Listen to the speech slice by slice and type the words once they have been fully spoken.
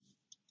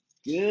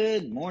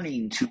Good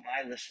morning to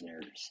my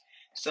listeners.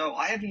 So,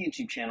 I have a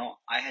YouTube channel.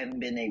 I haven't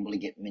been able to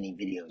get many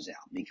videos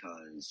out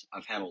because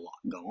I've had a lot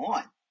go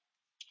on.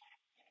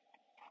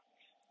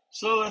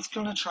 So, that's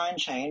going to try and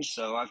change.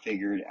 So, I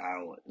figured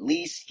I'll at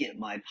least get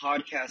my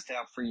podcast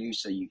out for you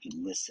so you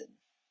can listen.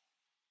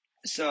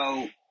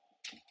 So,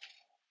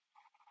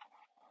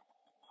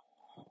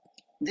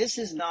 this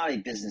is not a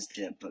business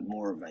tip, but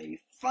more of a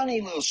funny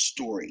little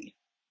story.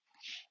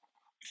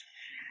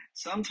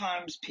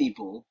 Sometimes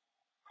people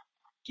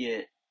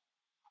get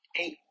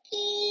a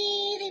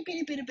itty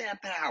bitty bit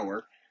of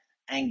power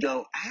and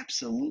go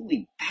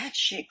absolutely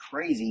batshit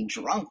crazy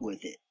drunk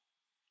with it.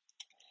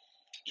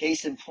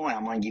 Case in point,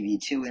 I'm going to give you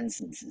two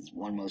instances,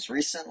 one most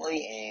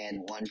recently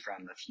and one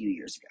from a few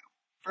years ago.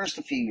 First,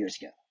 a few years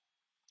ago,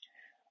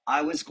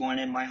 I was going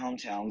in my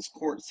hometown's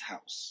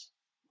courthouse.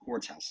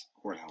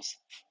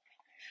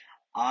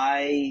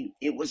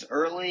 It was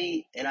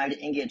early and I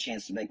didn't get a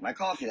chance to make my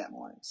coffee that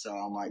morning. So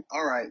I'm like,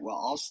 all right, well,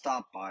 I'll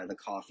stop by the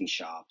coffee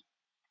shop,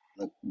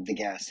 the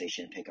gas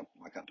station, and pick up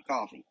my cup of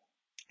coffee.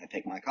 I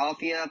pick my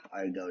coffee up.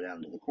 I go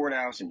down to the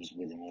courthouse. It was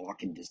within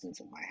walking distance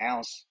of my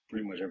house.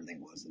 Pretty much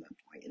everything was at that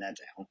point in that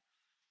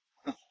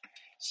town.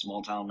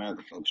 Small town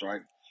America, folks,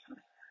 right?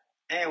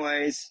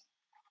 Anyways,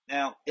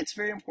 now it's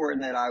very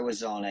important that I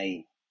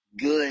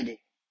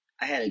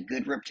had a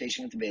good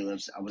reputation with the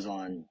bailiffs. I was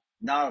on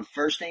not a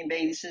first name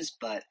basis,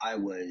 but I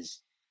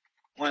was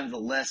one of the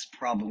less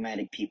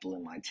problematic people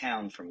in my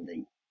town from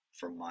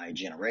my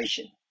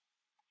generation.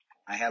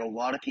 I had a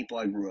lot of people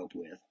I grew up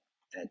with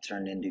that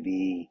turned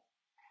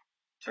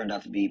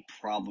out to be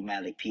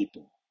problematic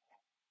people.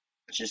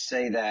 Let's just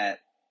say that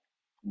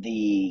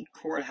the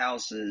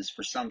courthouses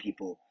for some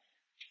people,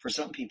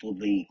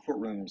 the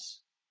courtrooms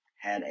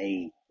had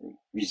a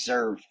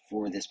reserve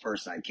for this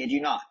person. I kid you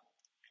not.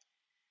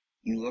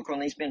 You look on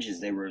these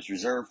benches, they were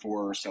reserved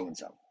for so and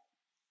so.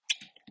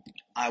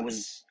 I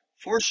was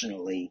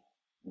fortunately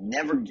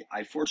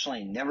I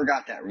fortunately never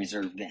got that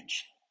reserved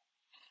bench.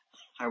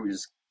 I would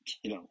just,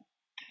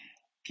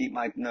 keep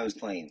my nose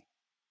clean.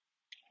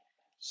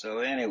 So,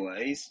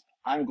 anyways,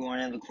 I'm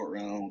going in the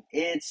courtroom.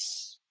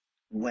 It's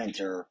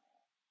winter.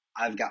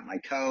 I've got my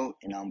coat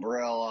and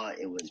umbrella.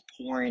 It was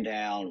pouring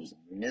down. It was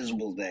a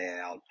miserable day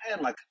out. I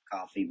had my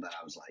coffee, but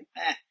I was like,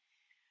 eh.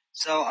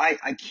 So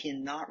I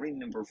cannot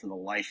remember for the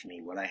life of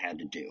me what I had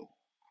to do.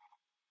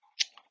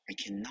 I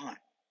cannot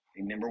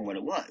remember what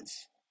it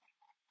was.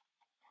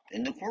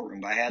 In the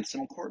courtroom, I had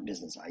some court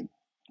business.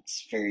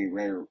 It's very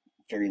rare,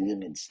 very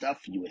limited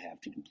stuff you would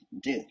have to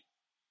do.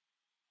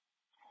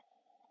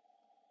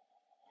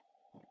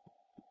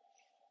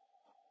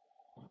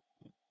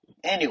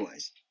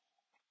 Anyways,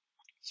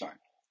 sorry,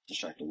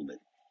 distracted a little bit.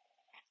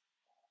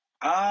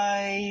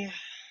 I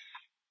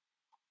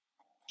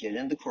get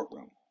in the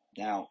courtroom.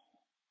 Now,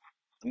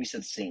 let me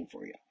set the scene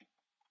for you.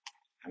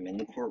 I'm in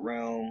the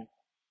courtroom,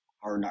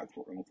 or not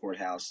courtroom,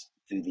 courthouse,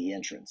 through the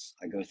entrance.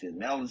 I go through the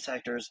metal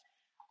detectors.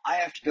 I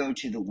have to go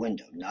to the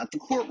window, not the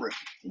courtroom.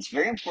 It's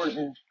very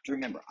important to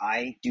remember,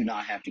 I do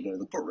not have to go to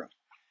the courtroom.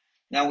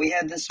 Now, we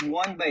had this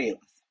one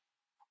bailiff.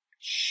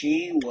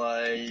 She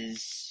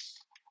was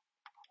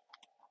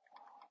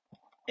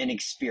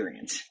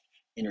inexperienced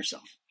in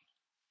herself.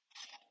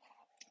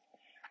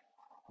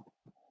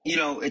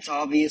 It's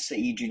obvious that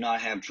you do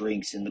not have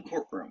drinks in the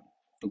courtroom.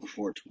 The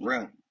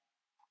courtroom.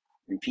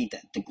 Repeat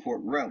that. The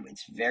courtroom.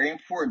 It's very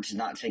important to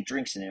not take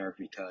drinks in there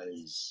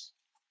because,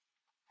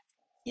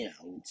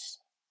 it's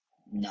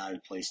not a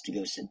place to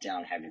go sit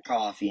down, have your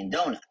coffee and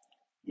donut.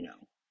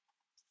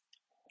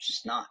 It's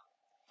just not.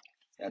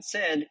 That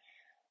said,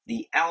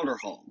 the outer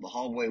hall, the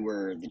hallway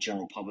where the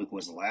general public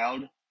was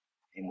allowed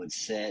and would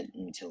sit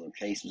until their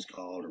case was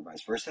called or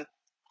vice versa,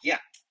 yeah,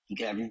 you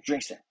could have your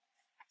drinks there.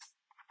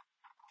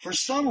 For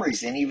some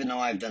reason, even though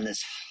I've done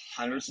this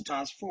hundreds of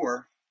times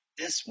before,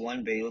 this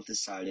one bailiff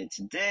decided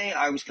today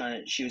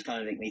she was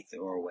gonna make me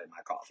throw away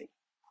my coffee.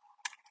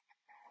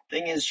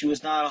 Thing is, she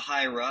was not a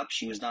higher up,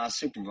 she was not a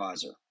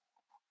supervisor.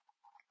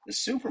 The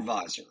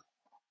supervisor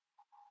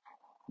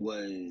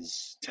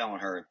was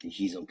telling her that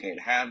he's okay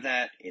to have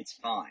that, it's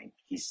fine.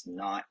 He's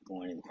not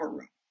going in the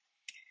courtroom.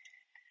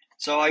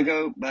 So I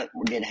go, but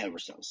we're getting ahead of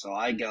ourselves. So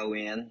I go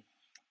in,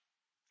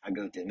 I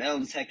go through the metal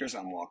detectors,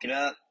 I'm walking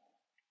up,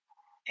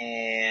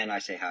 and I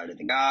say hi to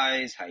the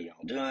guys, how y'all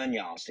doing?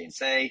 Y'all staying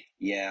safe?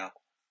 Yeah.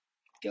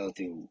 Go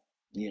through,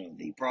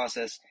 the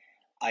process.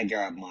 I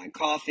grab my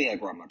coffee, I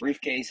grab my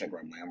briefcase, I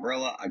grab my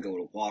umbrella, I go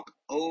to walk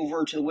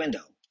over to the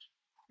window.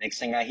 Next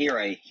thing I hear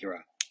a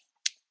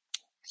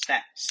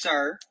stat,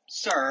 sir,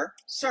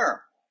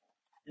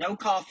 no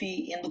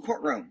coffee in the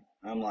courtroom.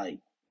 I'm like,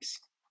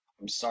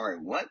 I'm sorry,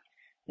 what?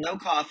 No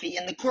coffee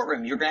in the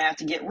courtroom. You're going to have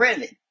to get rid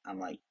of it. I'm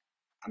like,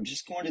 I'm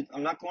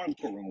not going to the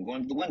courtroom. I'm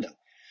going to the window.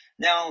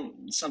 Now,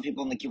 some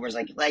people in the queue were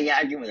like, yeah,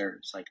 arguing with her.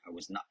 It's like, I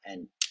was not,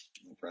 and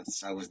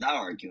I was not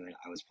arguing.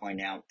 I was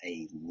pointing out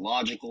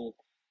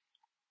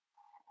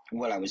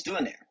what I was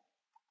doing there.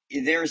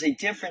 There's a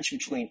difference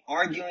between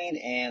arguing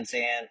and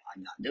saying,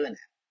 I'm not doing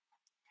that.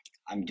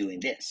 I'm doing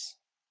this.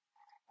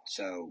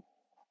 So,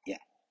 yeah.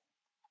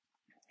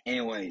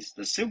 Anyways,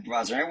 the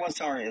supervisor, everyone's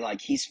telling her,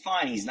 like, he's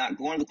fine. He's not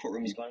going to the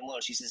courtroom. He's going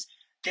alone. She says,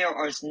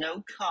 there is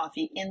no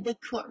coffee in the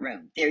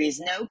courtroom. There is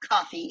no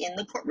coffee in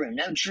the courtroom.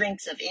 No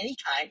drinks of any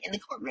kind in the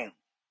courtroom.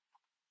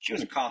 She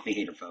was a coffee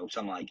hater, folks.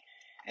 I'm like,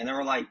 and they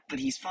were like, but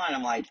he's fine.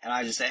 I'm like, and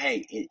I just say,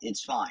 hey,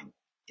 it's fine.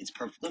 It's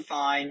perfectly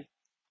fine.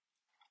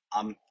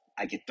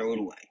 I could throw it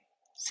away.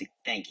 Say,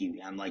 thank you.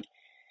 And I'm like,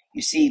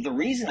 you see, the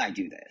reason I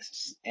do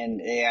this, and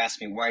they asked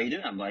me, why are you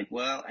doing it? I'm like,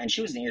 well, and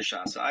she was in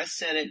earshot, so I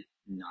said it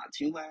not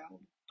too loud,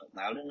 but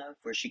loud enough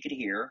where she could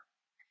hear.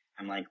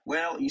 I'm like,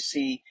 well, you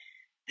see,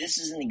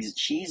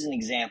 she's an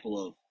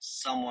example of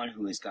someone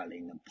who has got a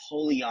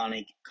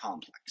Napoleonic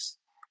complex.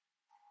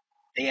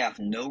 They have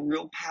no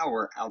real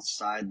power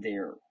outside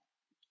their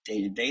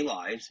day-to-day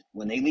lives.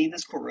 When they leave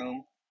this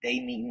courtroom,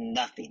 they mean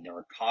nothing. They're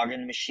a cog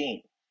in a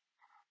machine.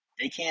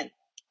 They can't,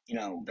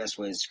 best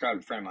way to describe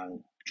it, a friend of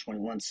mine,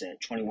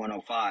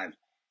 2105,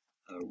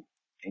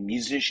 a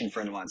musician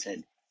friend of mine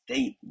said,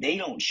 they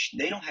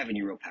don't have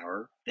any real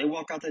power. They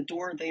walk out the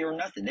door, they are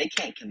nothing. They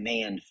can't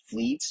command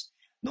fleets.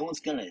 No one's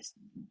gonna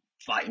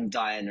fight and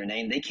die in their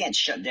name. They can't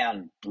shut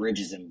down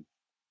bridges and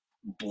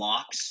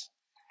blocks.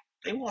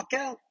 They walk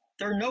out,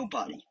 they're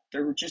nobody.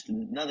 They're just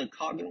another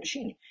cog in the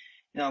machine.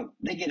 Now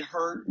they get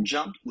hurt,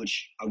 jumped,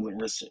 which I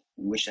wouldn't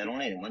wish that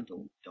on anyone.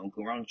 Don't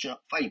go around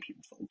fighting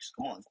people, folks.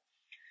 Come on.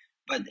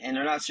 And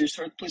they're not serious.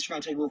 The police are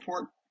going to take a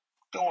report.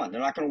 Go on. They're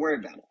not going to worry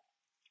about it.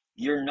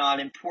 You're not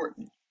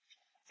important.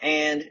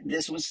 And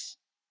this was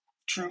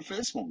true for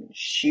this woman.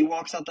 She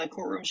walks out that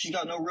courtroom. She's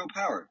got no real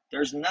power.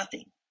 There's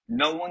nothing.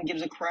 No one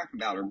gives a crap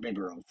about her.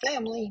 Maybe her own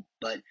family,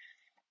 but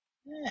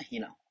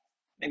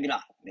maybe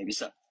not. Maybe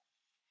so.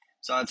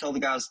 So I tell the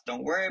guys,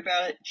 don't worry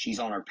about it. She's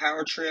on her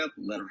power trip.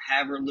 Let her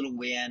have her little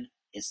win.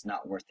 It's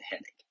not worth the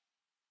headache.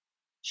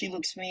 She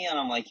looks at me and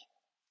I'm like,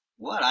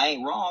 what? I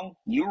ain't wrong.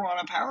 You were on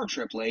a power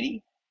trip,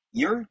 lady.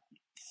 You're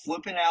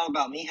flipping out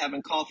about me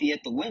having coffee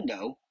at the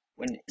window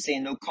when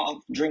saying no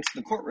drinks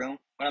in the courtroom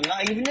when I'm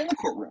not even in the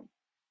courtroom.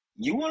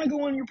 You want to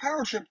go on your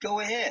power trip? Go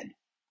ahead.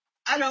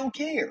 I don't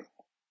care.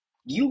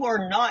 You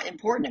are not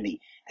important to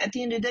me. At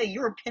the end of the day,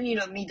 your opinion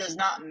of me does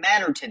not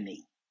matter to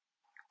me.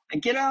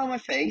 And get out of my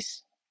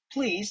face.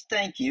 Please,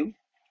 thank you.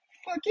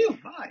 Fuck you.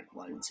 Bye.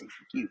 Well, I didn't say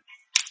fuck you.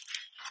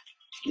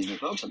 Excuse me,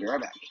 folks. I'll be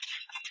right back.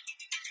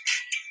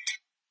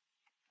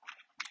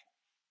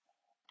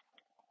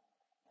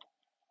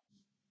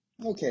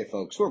 Okay,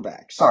 folks, we're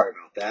back. Sorry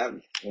about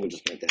that. We'll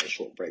just make that a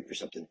short break or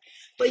something.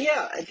 But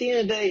yeah, at the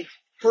end of the day,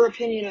 her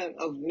opinion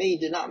of me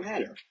did not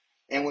matter.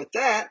 And with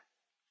that,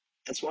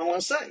 that's what I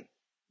want to say.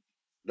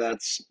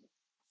 That's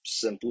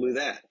simply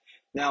that.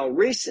 Now,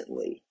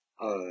 recently,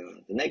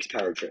 the next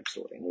power trip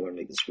story, I'm going to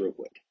make this real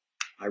quick.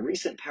 My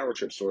recent power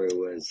trip story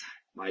was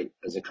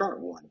a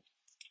current one.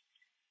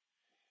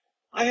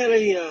 I had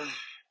a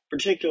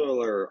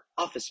particular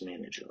office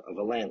manager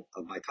of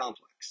my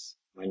complex,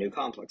 my new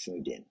complex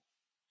moved in.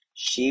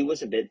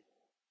 She's a bit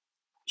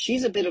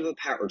of a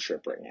power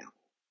trip right now.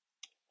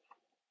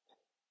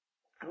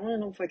 I don't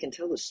know if I can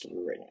tell this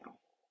story right now.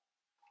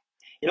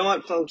 You know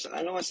what, folks?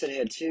 I know I said I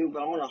had two,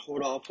 but I'm going to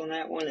hold off on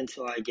that one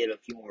until I get a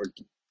few more,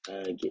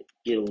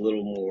 get a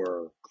little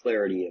more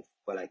clarity of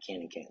what I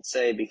can and can't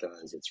say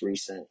because it's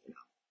recent,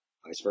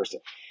 vice versa.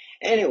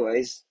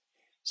 Anyways,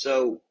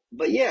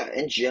 but yeah,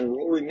 in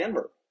general,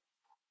 remember,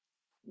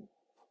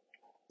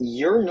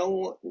 you're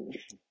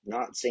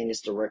not saying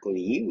this directly to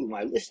you,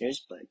 my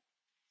listeners, but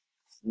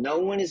no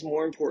one is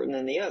more important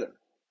than the other.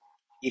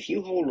 If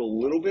you hold a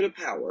little bit of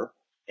power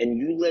and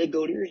you let it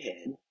go to your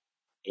head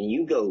and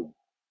you go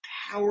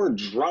power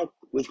drunk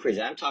with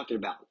crazy, I'm talking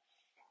about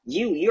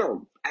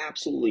you're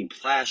absolutely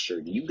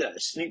plastered, you got a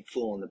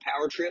snootful on the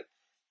power trip,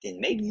 then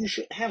maybe you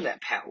shouldn't have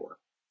that power.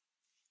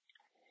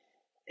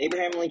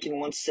 Abraham Lincoln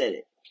once said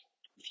it.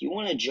 If you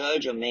want to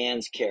judge a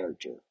man's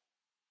character,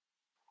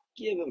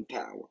 give him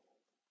power.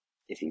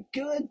 If he's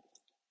good,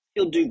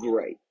 he'll do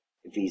great.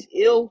 If he's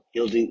ill,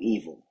 he'll do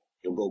evil.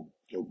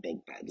 He'll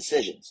make bad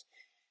decisions.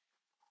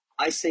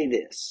 I say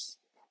this.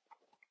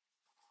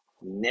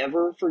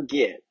 Never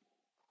forget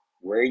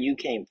where you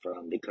came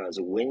from, because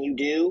when you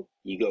do,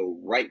 you go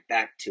right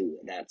back to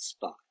that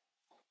spot.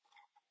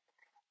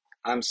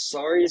 I'm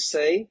sorry to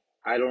say,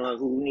 I don't know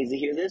who needs to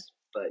hear this,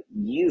 but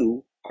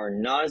you are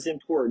not as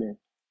important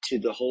to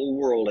the whole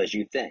world as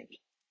you think.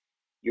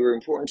 You're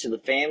important to the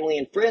family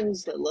and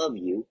friends that love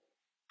you,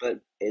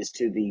 but as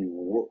to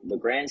the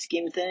grand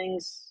scheme of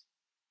things,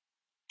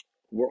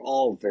 we're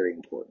all very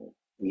important.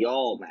 We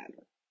all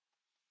matter.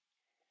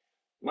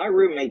 My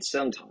roommate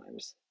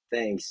sometimes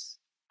thinks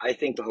I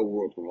think the whole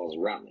world revolves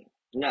around me.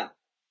 No.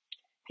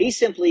 He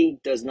simply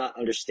does not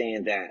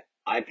understand that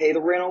I pay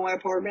the rent on my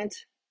apartment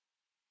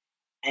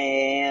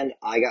and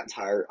I get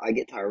tired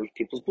of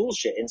people's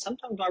bullshit. And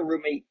sometimes my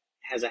roommate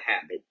has a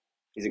habit.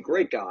 He's a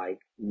great guy,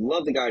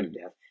 love the guy to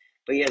death,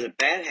 but he has a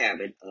bad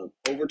habit of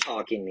over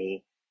talking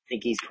me,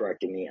 think he's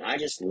correcting me, and I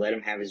just let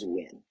him have his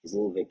win, his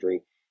little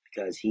victory,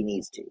 because he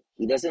needs to.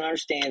 He doesn't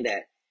understand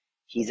that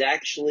he's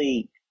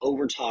actually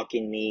over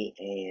talking me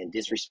and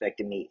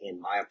disrespecting me in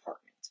my apartment.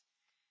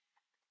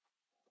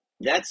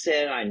 That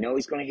said, I know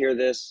he's going to hear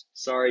this.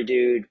 Sorry,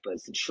 dude, but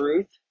it's the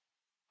truth.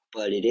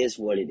 But it is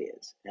what it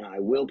is. And I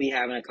will be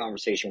having a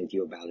conversation with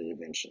you about it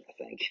eventually, I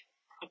think.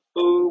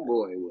 Oh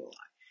boy, will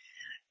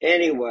I.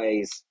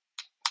 Anyways,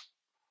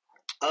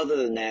 other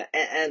than that,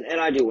 and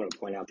I do want to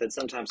point out that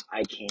sometimes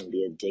I can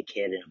be a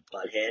dickhead and a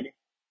butthead.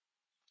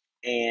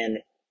 And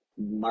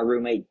my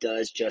roommate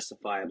does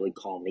justifiably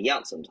call me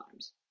out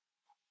sometimes.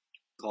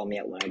 Call me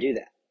out when I do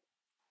that.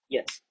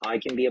 Yes, I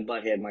can be a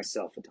butthead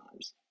myself at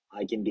times.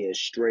 I can be a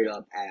straight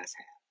up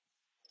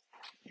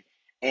asshat.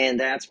 And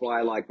that's why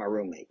I like my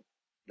roommate.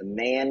 The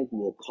man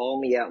will call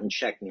me out and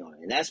check me on it.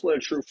 And that's what a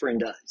true friend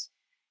does.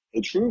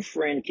 A true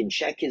friend can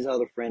check his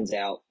other friends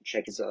out,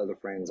 check his other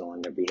friends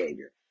on their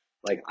behavior.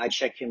 Like, I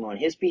check him on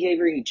his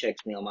behavior, he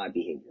checks me on my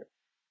behavior.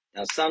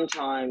 Now,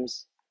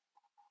 sometimes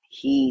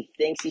he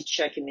thinks he's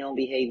checking me on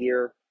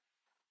behavior,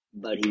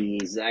 but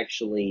he's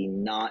actually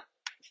not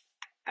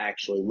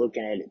actually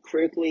looking at it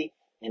critically,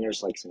 and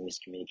there's like some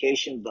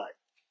miscommunication. But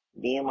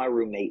me and my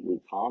roommate, we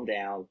calm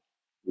down,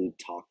 we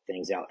talk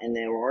things out. And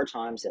there are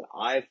times that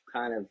I've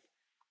kind of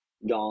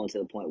gone to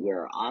the point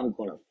where I'm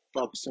going to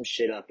fuck some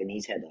shit up, and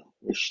he's had to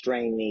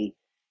restrain me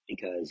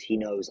because he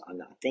knows I'm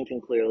not thinking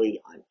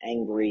clearly, I'm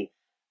angry,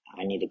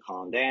 I need to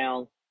calm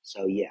down.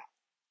 So yeah,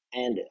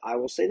 and I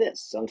will say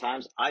this,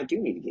 sometimes I do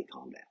need to get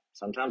calmed down.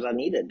 Sometimes I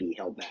need to be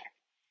held back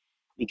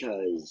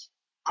because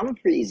I'm a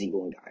pretty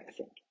easygoing guy, I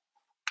think.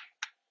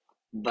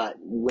 But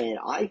when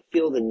I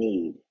feel the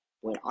need,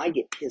 when I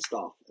get pissed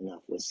off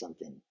enough with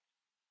something,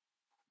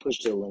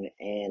 pushed to the limit,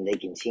 and they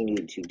continue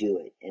to do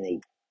it,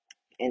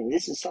 and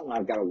this is something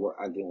I've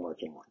been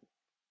working on.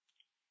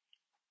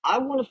 I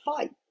want to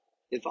fight.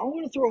 If I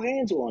want to throw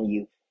hands on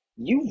you,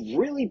 you've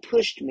really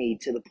pushed me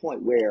to the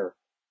point where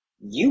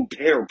you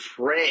better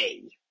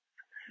pray.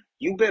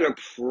 You better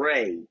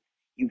pray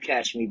you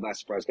catch me by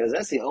surprise, because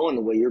that's the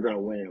only way you're going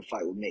to win in a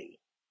fight with me.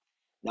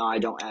 Now, I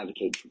don't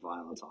advocate for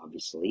violence,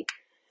 obviously.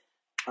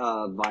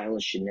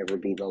 Violence should never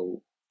be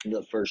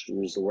the first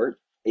resort.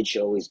 It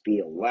should always be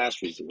a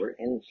last resort.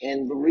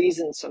 And the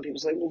reason some people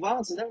say, well,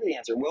 violence is never the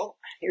answer. Well,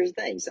 here's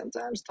the thing.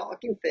 Sometimes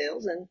talking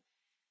fails, and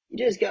you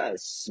just gotta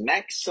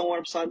smack someone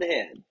upside the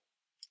head.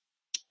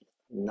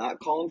 Not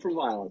calling for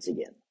violence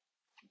again.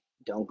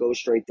 Don't go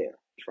straight there.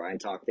 Try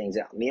and talk things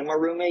out. Me and my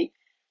roommate,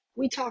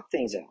 we talk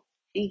things out.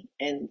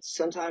 And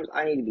sometimes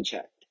I need to be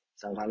checked.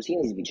 Sometimes he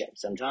needs to be checked.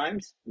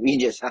 Sometimes we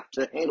just have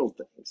to handle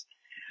things.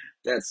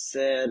 That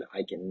said,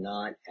 I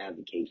cannot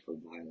advocate for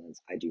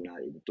violence. I do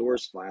not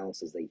endorse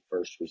violence as a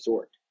first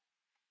resort.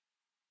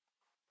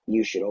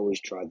 You should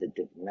always try the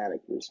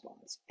diplomatic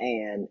response.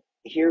 And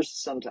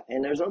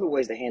and there's other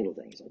ways to handle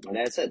things. Like my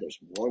dad said, there's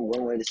more than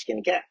one way to skin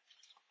a cat.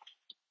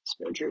 It's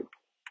very true.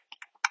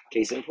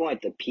 Case in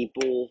point,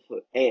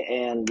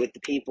 and with the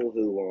people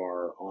who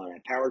are on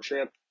a power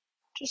trip,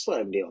 just let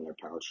them be on their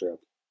power trip.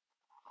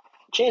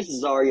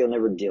 Chances are you'll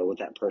never deal with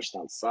that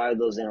person outside of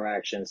those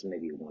interactions,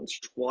 maybe once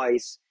or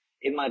twice.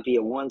 It might be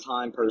a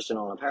one-time person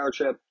on a power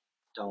trip.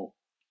 Don't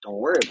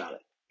worry about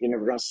it. You're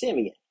never going to see him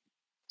again.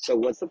 So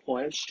what's the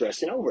point of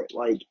stressing over it?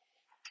 Like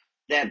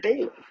that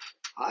bailiff.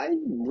 I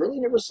really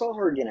never saw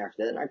her again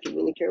after that, and I could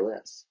really care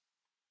less.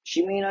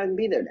 She may not even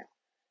be there now.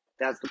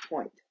 That's the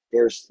point.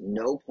 There's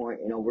no point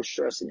in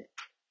overstressing it.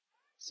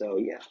 So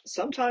yeah,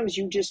 sometimes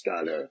you just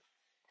gotta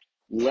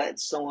let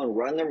someone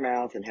run their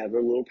mouth and have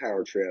their little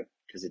power trip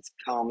because it's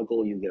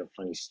comical. You get a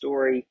funny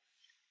story.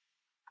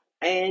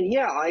 And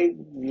yeah,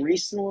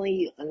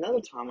 another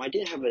time, I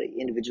did have an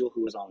individual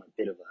who was on a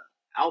bit of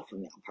a alpha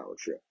male power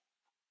trip.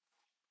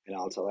 And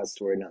I'll tell that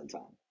story another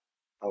time.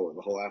 Oh,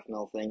 the whole alpha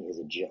male thing is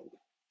a joke.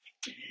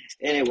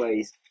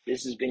 Anyways,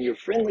 this has been your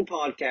friendly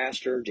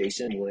podcaster,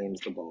 Jason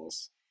Williams, the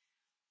boss.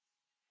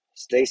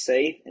 Stay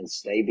safe and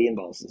stay being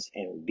bosses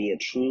and be a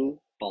true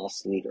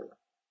boss leader.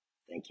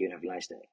 Thank you and have a nice day.